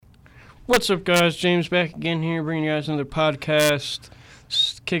What's up, guys? James back again here, bringing you guys another podcast.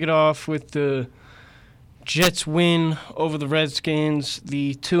 Let's kick it off with the Jets win over the Redskins.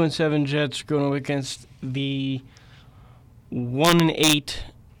 The 2-7 Jets going up against the 1-8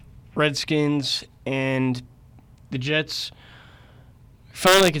 Redskins, and the Jets.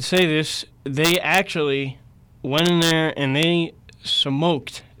 Finally, I could say this: they actually went in there and they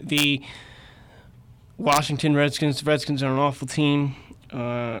smoked the Washington Redskins. The Redskins are an awful team.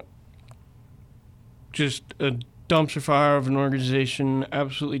 Just a dumpster fire of an organization,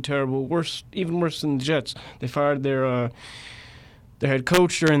 absolutely terrible. Even worse than the Jets. They fired their head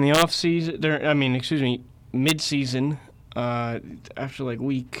coach during the mid-season. After like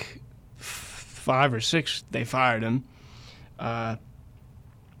week 5 or 6, they fired him. Jay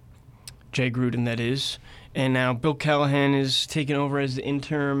Gruden, that is. And now Bill Callahan is taking over as the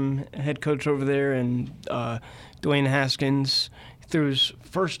interim head coach over there, and Dwayne Haskins threw his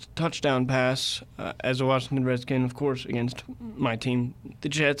first touchdown pass as a Washington Redskin, of course, against my team, the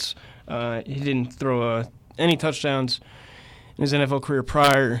Jets. He didn't throw any touchdowns in his NFL career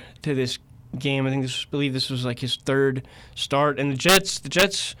prior to this game. I believe this was like his third start. And the Jets,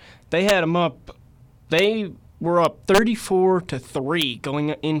 they had him up. They were up 34-3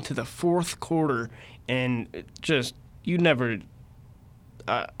 going into the fourth quarter, and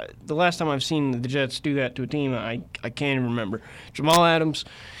the last time I've seen the Jets do that to a team, I can't even remember. Jamal Adams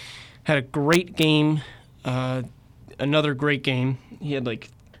had a great game, another great game. He had like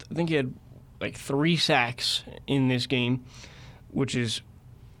 3 sacks in this game, which is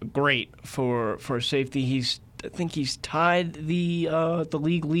great for a safety. I think he's tied the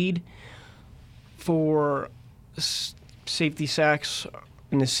league lead for safety sacks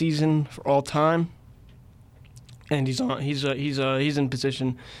in the season for all time. And he's in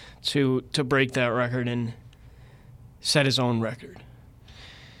position to break that record and set his own record.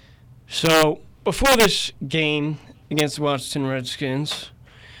 So before this game against the Washington Redskins,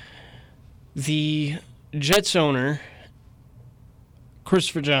 the Jets owner,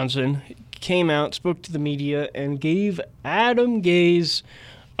 Christopher Johnson, came out, spoke to the media, and gave Adam Gase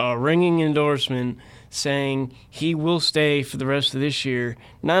a ringing endorsement, saying he will stay for the rest of this year.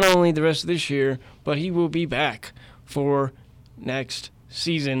 Not only the rest of this year, but he will be back for next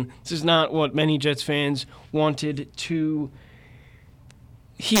season. This is not what many Jets fans wanted to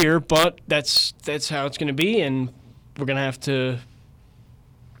hear, but that's how it's going to be, and we're going to have to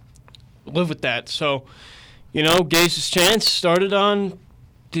live with that. So, Gase's second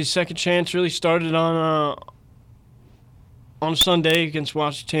chance really started on Sunday against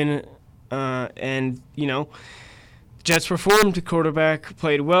Washington, and the Jets performed. The quarterback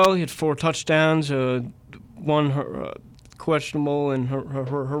played well. He had 4 touchdowns, one questionable and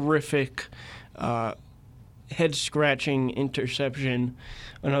horrific head-scratching interception,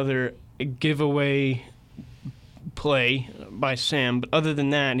 another giveaway play by Sam. But other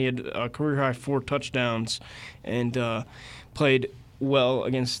than that, he had a career-high 4 touchdowns and played well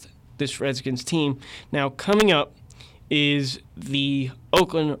against this Redskins team. Now, coming up is the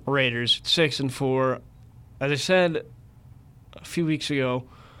Oakland Raiders, 6-4. As I said a few weeks ago,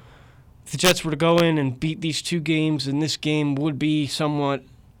 if the Jets were to go in and beat these 2 games, and this game would be somewhat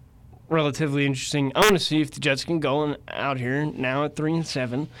relatively interesting. I want to see if the Jets can go out here now at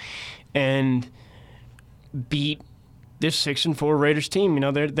 3-7 and beat this 6-4 Raiders team.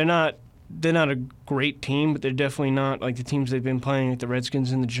 They're not a great team, but they're definitely not like the teams they've been playing, like the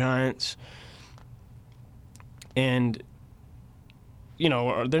Redskins and the Giants. And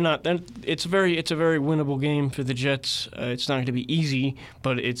they're not. It's a very winnable game for the Jets. It's not going to be easy,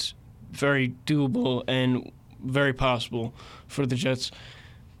 but it's very doable and very possible for the Jets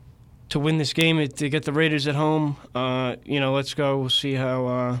to win this game, to get the Raiders at home. Let's go. We'll see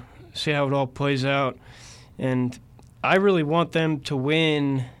how it all plays out. And I really want them to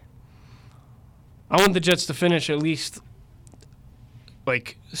win. I want the Jets to finish at least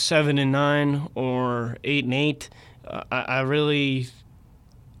like 7-9 or 8-8.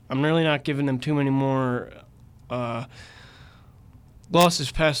 I'm really not giving them too many more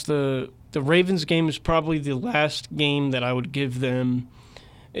losses past the Ravens game. Is probably the last game that I would give them.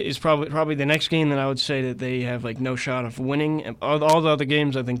 Is probably the next game that I would say that they have like no shot of winning. And all the other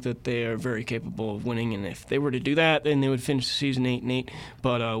games, I think that they are very capable of winning. And if they were to do that, then they would finish the season 8-8.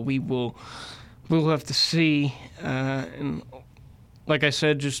 But we'll have to see. And like I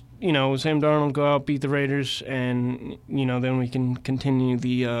said, just Sam Darnold go out, beat the Raiders, and then we can continue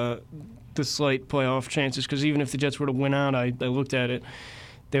the slight playoff chances. Because even if the Jets were to win out, I looked at it,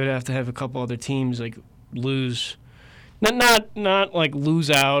 they would have to have a couple other teams like lose. Not like lose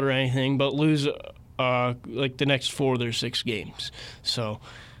out or anything, but lose like the next 4 of their 6 games. So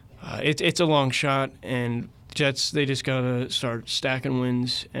it's a long shot, and Jets, they just got to start stacking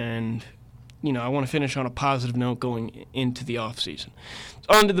wins, and, I want to finish on a positive note going into the offseason.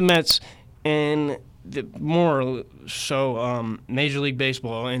 On to the Mets, and more so Major League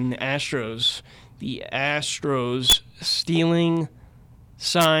Baseball and the Astros. The Astros stealing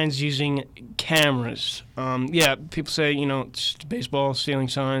signs using cameras. People say, it's baseball, stealing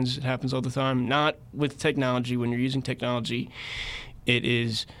signs. It happens all the time. Not with technology. When you're using technology, it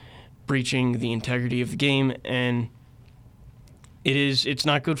is breaching the integrity of the game, and it's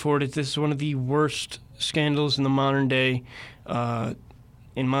not good for it. This is one of the worst scandals in the modern day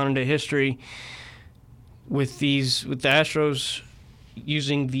history, with the Astros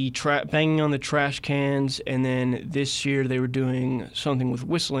using the banging on the trash cans, and then this year they were doing something with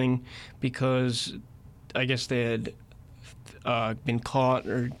whistling because I guess they had been caught,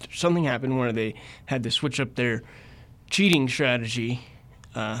 or something happened where they had to switch up their cheating strategy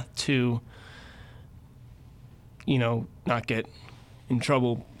to not get in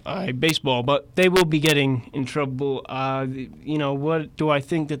trouble by baseball, but they will be getting in trouble. What do I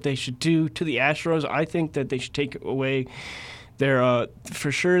think that they should do to the Astros? I think that they should take away their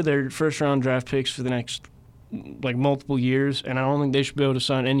first round draft picks for the next multiple years, and I don't think they should be able to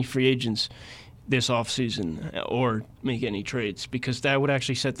sign any free agents this offseason or make any trades, because that would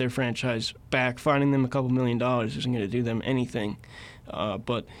actually set their franchise back. Finding them a couple $1 million isn't going to do them anything.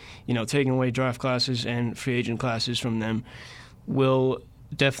 But taking away draft classes and free agent classes from them will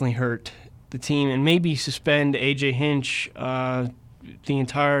definitely hurt the team, and maybe suspend A.J. Hinch the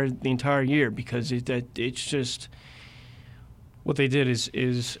entire year, because it's just what they did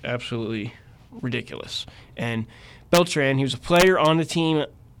is absolutely ridiculous. And Beltran, he was a player on the team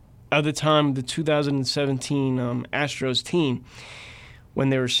at the time of the 2017 Astros team when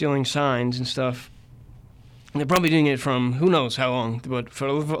they were stealing signs and stuff. And they're probably doing it from who knows how long, but for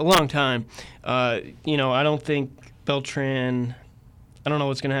a long time. I don't think Beltran, I don't know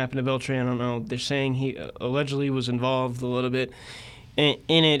what's going to happen to Beltran. I don't know. They're saying he allegedly was involved a little bit in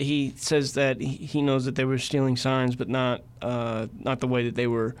it. He says that he knows that they were stealing signs, but not the way that they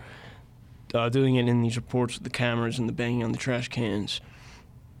were doing it in these reports with the cameras and the banging on the trash cans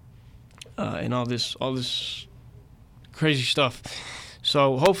and all this crazy stuff.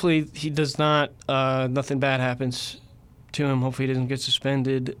 So hopefully he does not, nothing bad happens to him. Hopefully he doesn't get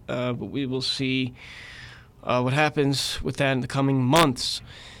suspended, but we will see what happens with that in the coming months.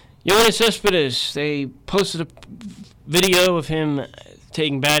 Yoenis Cespedes, they posted a video of him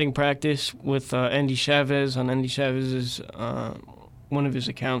taking batting practice with Andy Chavez on Andy Chavez's one of his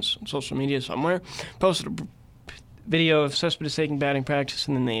accounts on social media somewhere. Posted a video of Cespedes taking batting practice,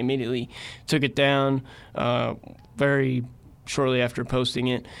 and then they immediately took it down very shortly after posting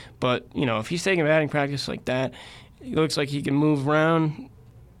it. But, if he's taking batting practice like that, it looks like he can move around,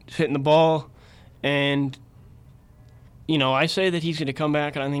 hitting the ball, and I say that he's going to come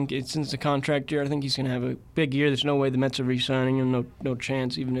back, and I think since the contract year, I think he's going to have a big year. There's no way the Mets are re-signing him, no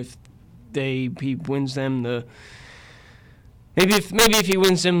chance, even if he wins them maybe if he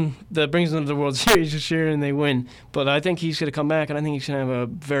wins them, brings them to the World Series this year and they win. But I think he's going to come back, and I think he's going to have a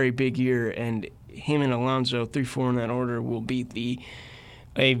very big year, and him and Alonso, 3-4 in that order, will be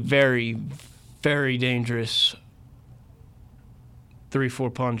a very, very dangerous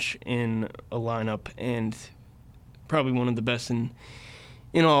 3-4 punch in a lineup, and probably one of the best in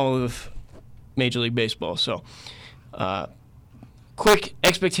all of Major League Baseball. So, quick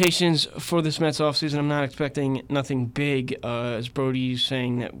expectations for this Mets offseason. I'm not expecting nothing big, as Brody's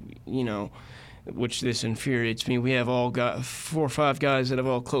saying that, which this infuriates me. We have all got 4 or 5 guys that have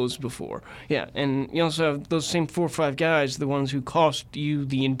all closed before. Yeah, and you also have those same 4 or 5 guys, the ones who cost you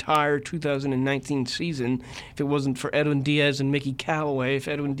the entire 2019 season. If it wasn't for Edwin Diaz and Mickey Callaway, if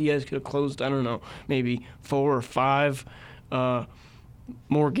Edwin Diaz could have closed, I don't know, maybe 4 or 5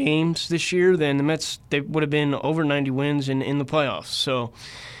 more games this year, then the Mets, they would have been over 90 wins in the playoffs. So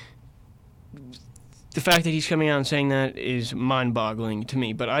the fact that he's coming out and saying that is mind-boggling to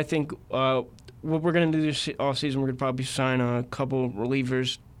me. But I think what we're going to do this offseason, we're going to probably sign a couple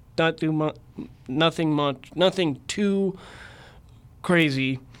relievers, not do nothing too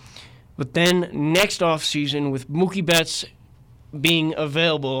crazy. But then next offseason, with Mookie Betts being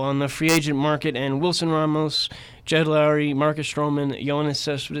available on the free agent market, and Wilson Ramos, Jed Lowry, Marcus Stroman, Yoenis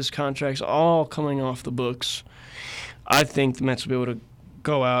Cespedes contracts all coming off the books, I think the Mets will be able to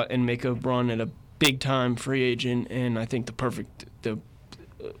go out and make a run at a big-time free agent, and I think the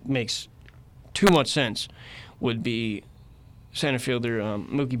makes too much sense would be center fielder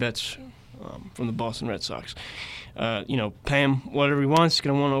Mookie Betts from the Boston Red Sox. Pay him whatever he wants. He's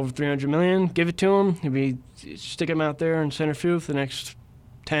going to want over $300 million. Give it to him. Stick him out there in center field for the next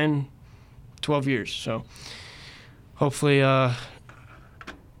 10, 12 years. So hopefully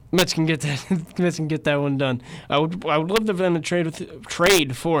Mets can get that. Mets can get that one done. I would love for them to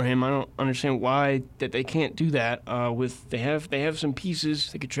trade for him. I don't understand why that they can't do that. They have some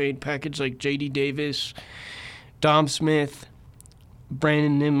pieces. They could trade package like J.D. Davis, Dom Smith,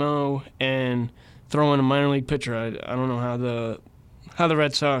 Brandon Nimmo, and throw in a minor league pitcher. I don't know how the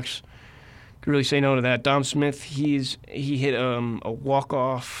Red Sox could really say no to that. Dom Smith, he hit a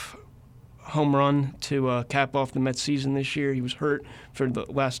walk-off home run to cap off the Mets season this year. He was hurt for the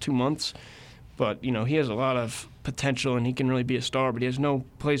last 2 months, but he has a lot of potential and he can really be a star. But he has no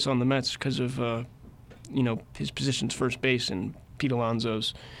place on the Mets because of his position's first base and Pete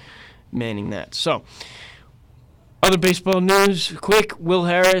Alonso's manning that. So, other baseball news, quick. Will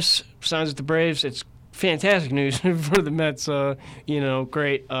Harris signs with the Braves. It's fantastic news for the Mets.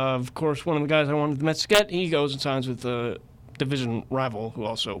 Great. Of course, one of the guys I wanted the Mets to get, he goes and signs with the division rival who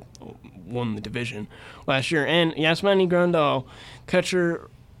also won the division last year. And Yasmani Grandal,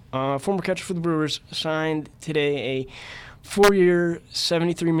 former catcher for the Brewers, signed today a 4-year,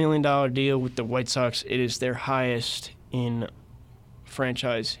 $73 million deal with the White Sox. It is their highest in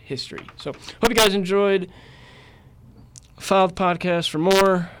franchise history. So hope you guys enjoyed. Follow the podcast for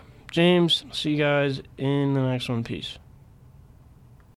more. James, see you guys in the next one. Peace.